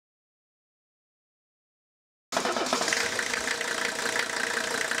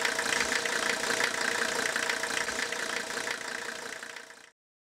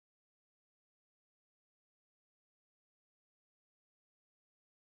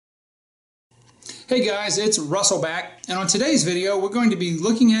Hey guys, it's Russell back, and on today's video we're going to be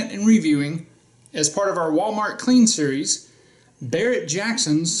looking at and reviewing, as part of our Walmart Clean series, Barrett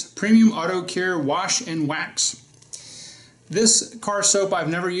Jackson's Premium Auto Care Wash and Wax. This car soap I've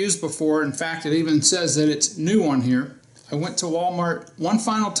never used before. In fact, it even says that it's new on here. I went to Walmart one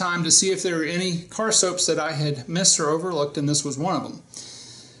final time to see if there were any car soaps that I had missed or overlooked, and this was one of them.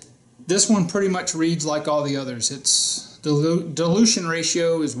 This one pretty much reads like all the others. The dilution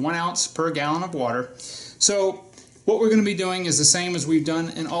ratio is 1 ounce per gallon of water. So what we're going to be doing is the same as we've done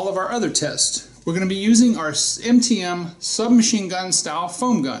in all of our other tests. We're going to be using our MTM submachine gun style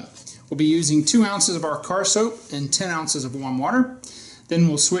foam gun. We'll be using 2 ounces of our car soap and 10 ounces of warm water. Then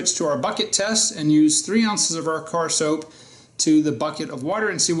we'll switch to our bucket test and use 3 ounces of our car soap to the bucket of water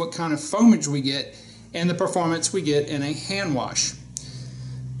and see what kind of foamage we get and the performance we get in a hand wash.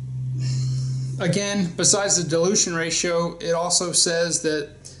 Again, besides the dilution ratio, it also says that,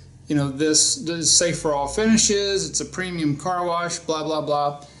 this is safe for all finishes, it's a premium car wash, blah, blah,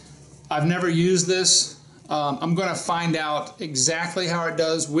 blah. I've never used this. I'm going to find out exactly how it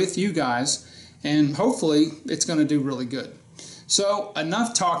does with you guys, and hopefully it's going to do really good. So,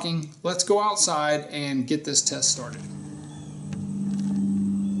 enough talking. Let's go outside and get this test started.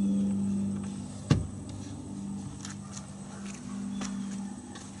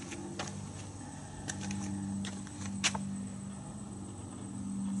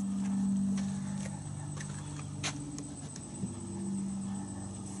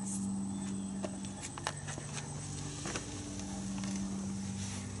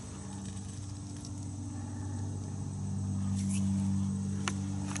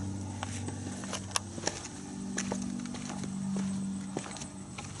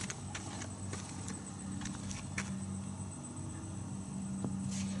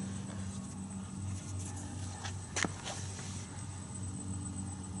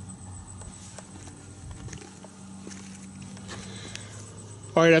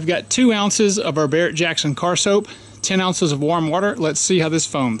 Alright, I've got 2 ounces of our Barrett Jackson car soap, 10 ounces of warm water. Let's see how this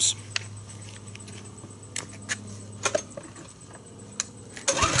foams.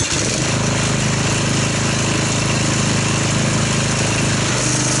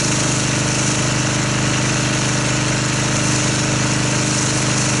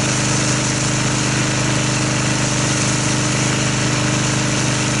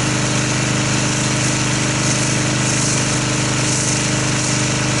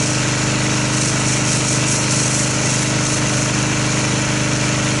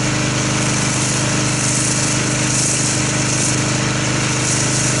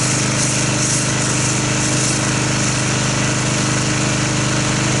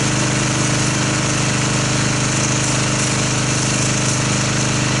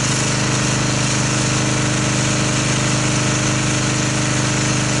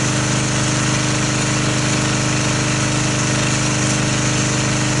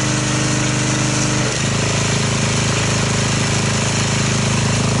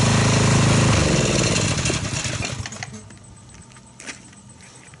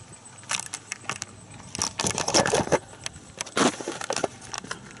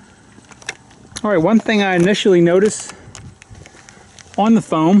 Alright, one thing I initially noticed on the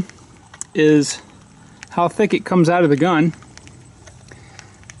foam is how thick it comes out of the gun.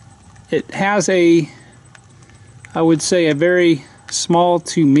 It has I would say, a very small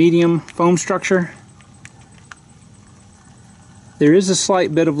to medium foam structure. There is a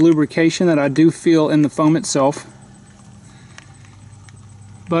slight bit of lubrication that I do feel in the foam itself,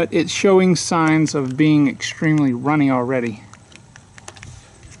 but it's showing signs of being extremely runny already.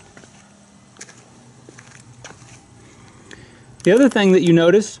 The other thing that you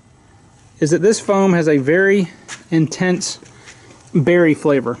notice is that this foam has a very intense berry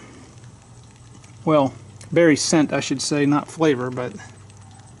flavor. Well, berry scent, I should say, not flavor, but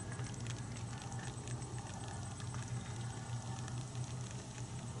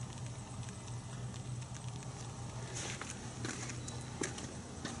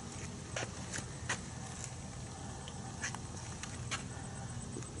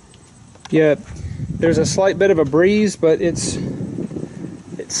yeah, there's a slight bit of a breeze, but it's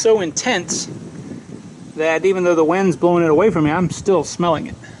so intense that even though the wind's blowing it away from me, I'm still smelling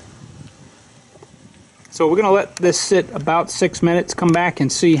it. So we're going to let this sit about 6 minutes, come back and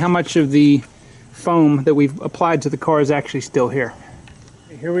see how much of the foam that we've applied to the car is actually still here.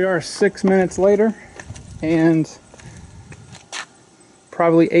 Here we are 6 minutes later, and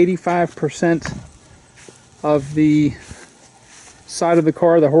probably 85% of the side of the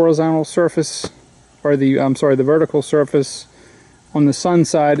car, the horizontal surface, or the vertical surface on the sun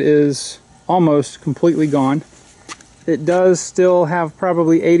side is almost completely gone. it does still have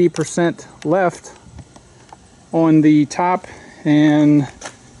probably 80% left on the top and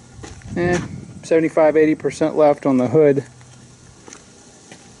 75–80% left on the hood.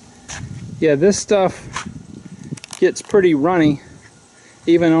 Yeah, this stuff gets pretty runny.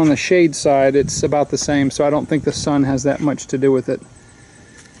 Even on the shade side, it's about the same, so I don't think the sun has that much to do with it.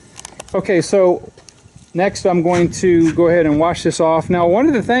 Okay, so next I'm going to go ahead and wash this off. Now, one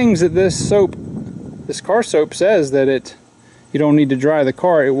of the things that this car soap says that you don't need to dry the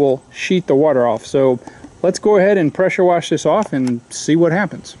car, it will sheet the water off. So let's go ahead and pressure wash this off and see what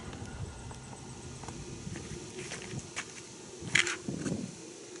happens.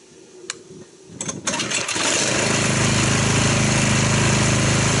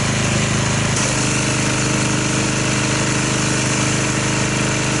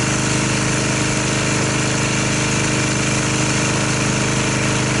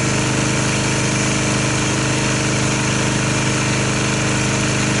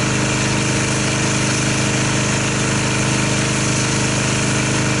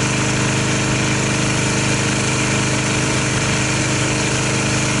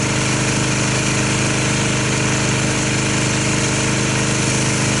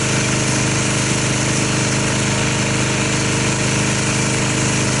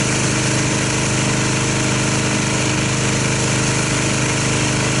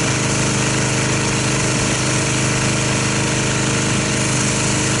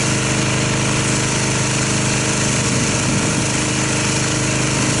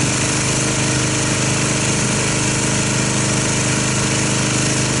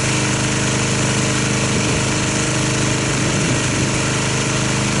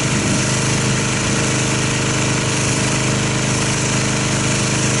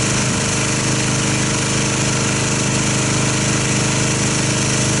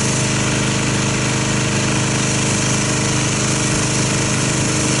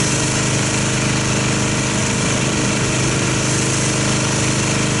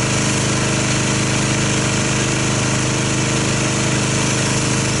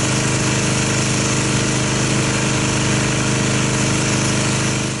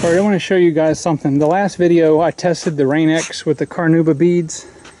 Alright, I want to show you guys something. The last video I tested the Rain-X with the Carnauba beads,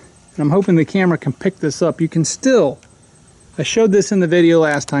 and I'm hoping the camera can pick this up. You can still, I showed this in the video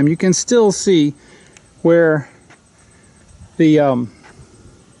last time, you can still see where the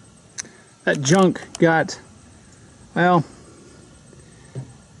that junk got, well,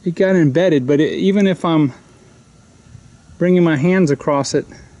 it got embedded, but even if I'm bringing my hands across it,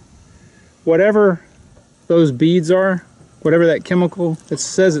 whatever those beads are, whatever that chemical that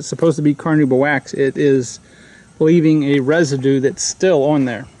says it's supposed to be Carnauba wax, it is leaving a residue that's still on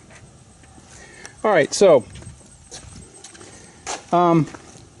there. Alright, so on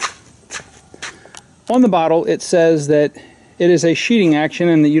the bottle it says that it is a sheeting action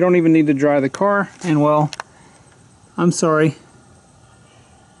and that you don't even need to dry the car, and well, I'm sorry,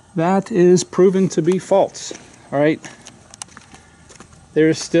 that is proven to be false. Alright,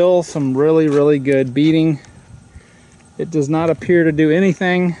 there's still some really good beading. It does not appear to do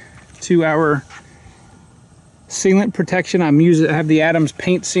anything to our sealant protection. I have the Adams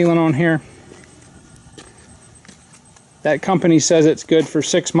paint sealant on here. That company says it's good for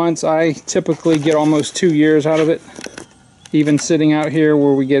 6 months. I typically get almost 2 years out of it, even sitting out here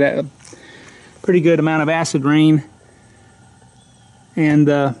where we get a pretty good amount of acid rain. And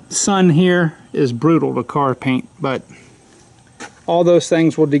the sun here is brutal to car paint, but all those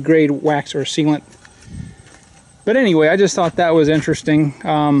things will degrade wax or sealant. But anyway, I just thought that was interesting.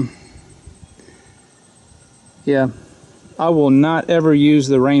 Yeah, I will not ever use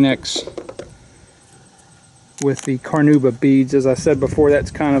the Rain-X with the Carnauba beads. As I said before, that's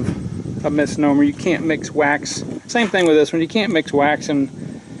kind of a misnomer. You can't mix wax. Same thing with this one. You can't mix wax and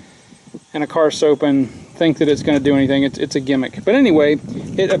a car soap and think that it's going to do anything. It's a gimmick. But anyway,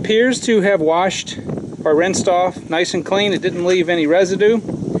 it appears to have washed or rinsed off nice and clean. It didn't leave any residue.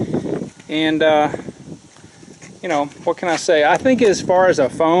 And you know, what can I say? I think as far as a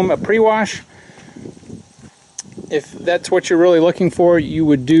foam, a pre-wash, if that's what you're really looking for, you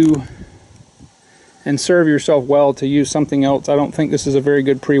would do and serve yourself well to use something else. I don't think this is a very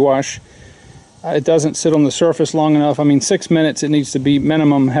good pre-wash. It doesn't sit on the surface long enough. I mean, 6 minutes, it needs to be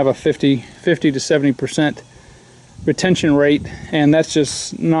minimum have a 50 to 70% retention rate, and that's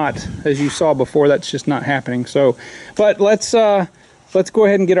just not, as you saw before, that's just not happening. So, but let's go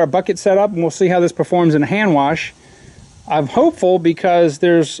ahead and get our bucket set up, and we'll see how this performs in a hand wash. I'm hopeful because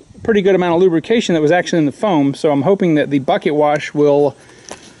there's a pretty good amount of lubrication that was actually in the foam, so I'm hoping that the bucket wash will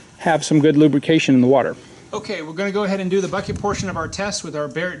have some good lubrication in the water. Okay, we're going to go ahead and do the bucket portion of our test with our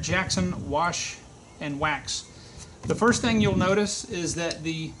Barrett Jackson wash and wax. The first thing you'll notice is that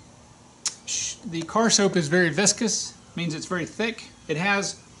the car soap is very viscous, means it's very thick. It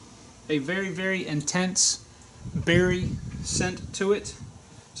has a very, very intense berry scent to it.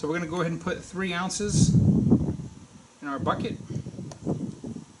 So we're going to go ahead and put 3 ounces in our bucket.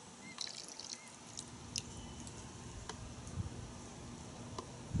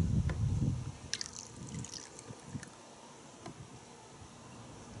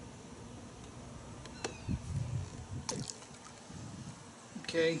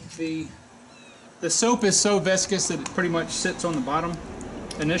 Okay, the soap is so viscous that it pretty much sits on the bottom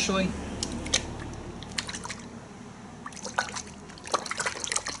initially.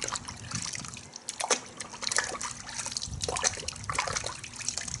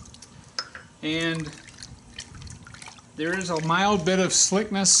 And there is a mild bit of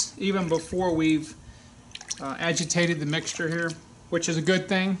slickness even before we've agitated the mixture here, which is a good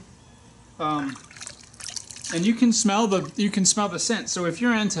thing. And you can smell the scent. So if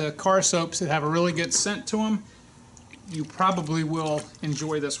you're into car soaps that have a really good scent to them, you probably will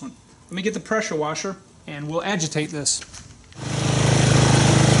enjoy this one. Let me get the pressure washer and we'll agitate this.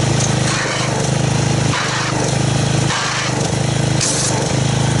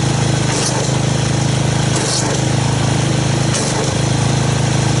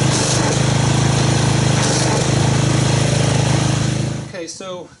 Okay,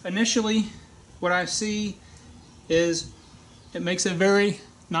 so initially what I see is it makes a very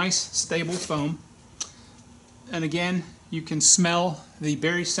nice stable foam, and again you can smell the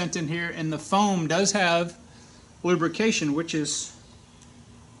berry scent in here, and the foam does have lubrication, which is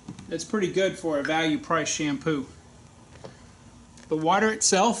it's pretty good for a value price shampoo. The water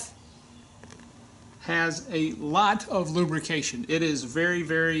itself has a lot of lubrication. It is very,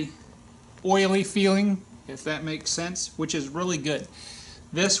 very oily feeling, if that makes sense, which is really good.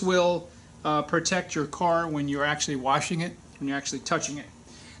 This will protect your car when you're actually washing it, when you're actually touching it.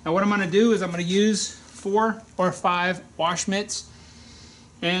 Now what I'm going to do is I'm going to use 4 or 5 wash mitts,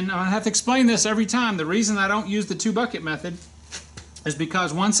 and I'm going to have to explain this every time. The reason I don't use the 2-bucket method is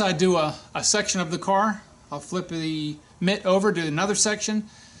because once I do a section of the car, I'll flip the mitt over to another section,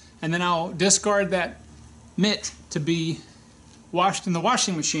 and then I'll discard that mitt to be washed in the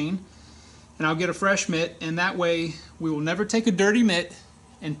washing machine, and I'll get a fresh mitt, and that way we will never take a dirty mitt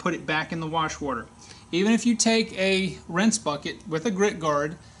and put it back in the wash water. Even if you take a rinse bucket with a grit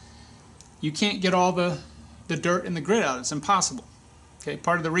guard, you can't get all the dirt and the grit out. It's impossible. Okay,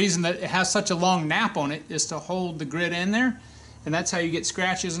 part of the reason that it has such a long nap on it is to hold the grit in there, and that's how you get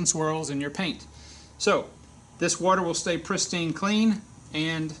scratches and swirls in your paint. So this water will stay pristine clean,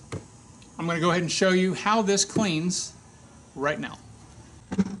 and I'm going to go ahead and show you how this cleans right now.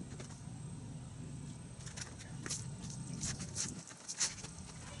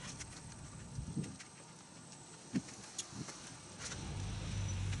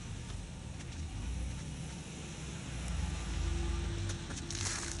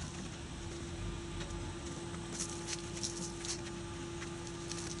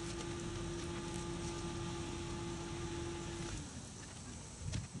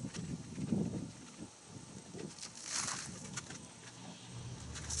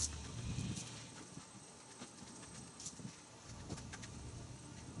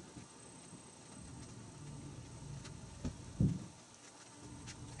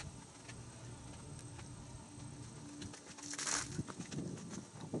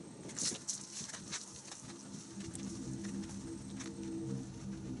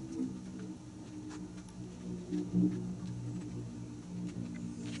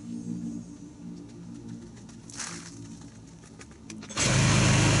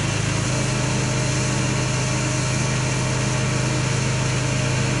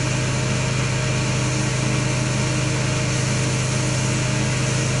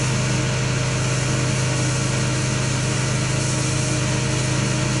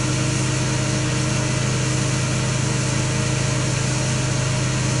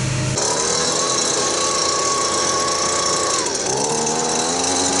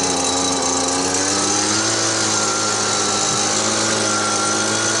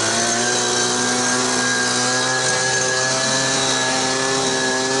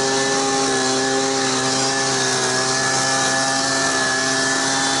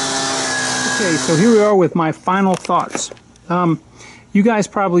 Okay, so here we are with my final thoughts. You guys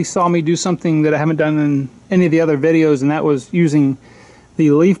probably saw me do something that I haven't done in any of the other videos, and that was using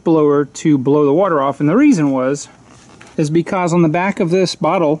the leaf blower to blow the water off. And the reason is because on the back of this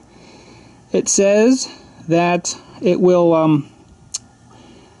bottle it says that it will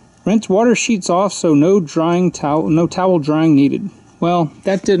rinse water sheets off, so no towel drying needed. Well,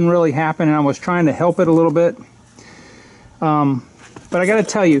 that didn't really happen, and I was trying to help it a little bit. But I got to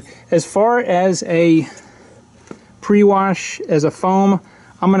tell you, as far as a pre-wash, as a foam,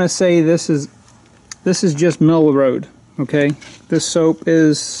 I'm going to say this is just middle of the road. Okay, this soap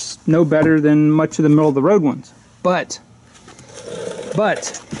is no better than much of the middle of the road ones. But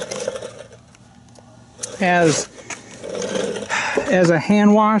as a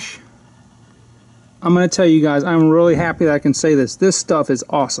hand wash, I'm going to tell you guys, I'm really happy that I can say this. This stuff is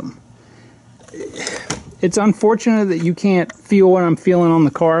awesome. It's unfortunate that you can't feel what I'm feeling on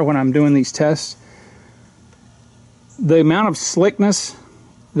the car when I'm doing these tests. The amount of slickness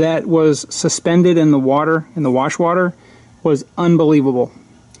that was suspended in the water, in the wash water, was unbelievable.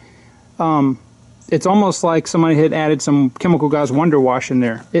 It's almost like somebody had added some Chemical Guys Wonder Wash in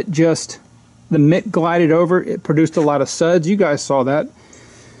there. It just, the mitt glided over, it produced a lot of suds. You guys saw that.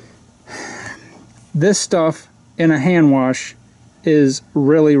 This stuff in a hand wash is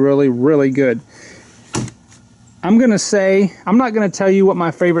really, really, really good. I'm going to say, I'm not going to tell you what my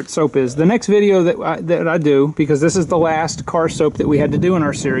favorite soap is. The next video that I do, because this is the last car soap that we had to do in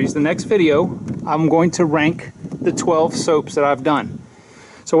our series, the next video, I'm going to rank the 12 soaps that I've done.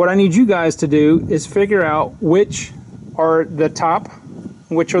 So what I need you guys to do is figure out which are the top,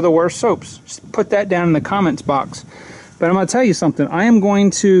 which are the worst soaps. Just put that down in the comments box. But I'm going to tell you something. I am going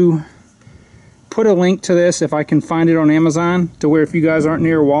to put a link to this, if I can find it on Amazon, to where if you guys aren't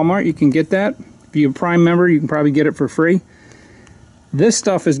near Walmart, you can get that. If you're a Prime member, you can probably get it for free. This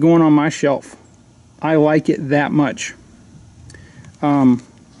stuff is going on my shelf. I like it that much.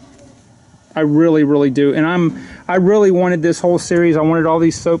 I really, really do. And I really wanted this whole series, I wanted all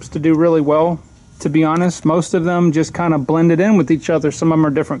these soaps to do really well, to be honest. Most of them just kind of blended in with each other. Some of them are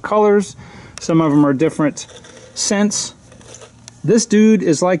different colors. Some of them are different scents. This dude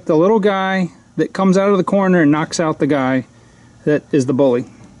is like the little guy that comes out of the corner and knocks out the guy that is the bully.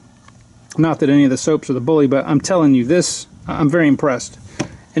 Not that any of the soaps are the bully, but I'm telling you, this, I'm very impressed.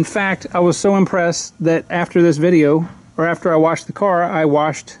 In fact, I was so impressed that after this video, or after I washed the car, I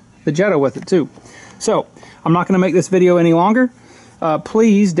washed the Jetta with it too. So, I'm not going to make this video any longer.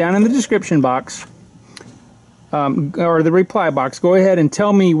 Please, down in the description box, or the reply box, go ahead and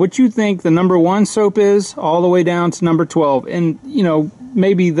tell me what you think the #1 soap is, all the way down to number 12. And, you know,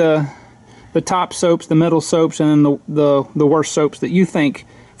 maybe the top soaps, the middle soaps, and then the worst soaps that you think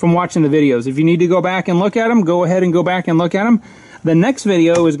from watching the videos. If you need to go back and look at them, go ahead and go back and look at them. The next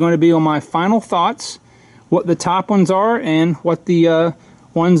video is going to be on my final thoughts, what the top ones are, and what the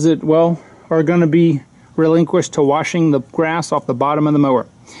ones that, well, are going to be relinquished to washing the grass off the bottom of the mower.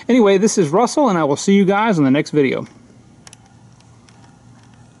 Anyway, this is Russell, and I will see you guys in the next video.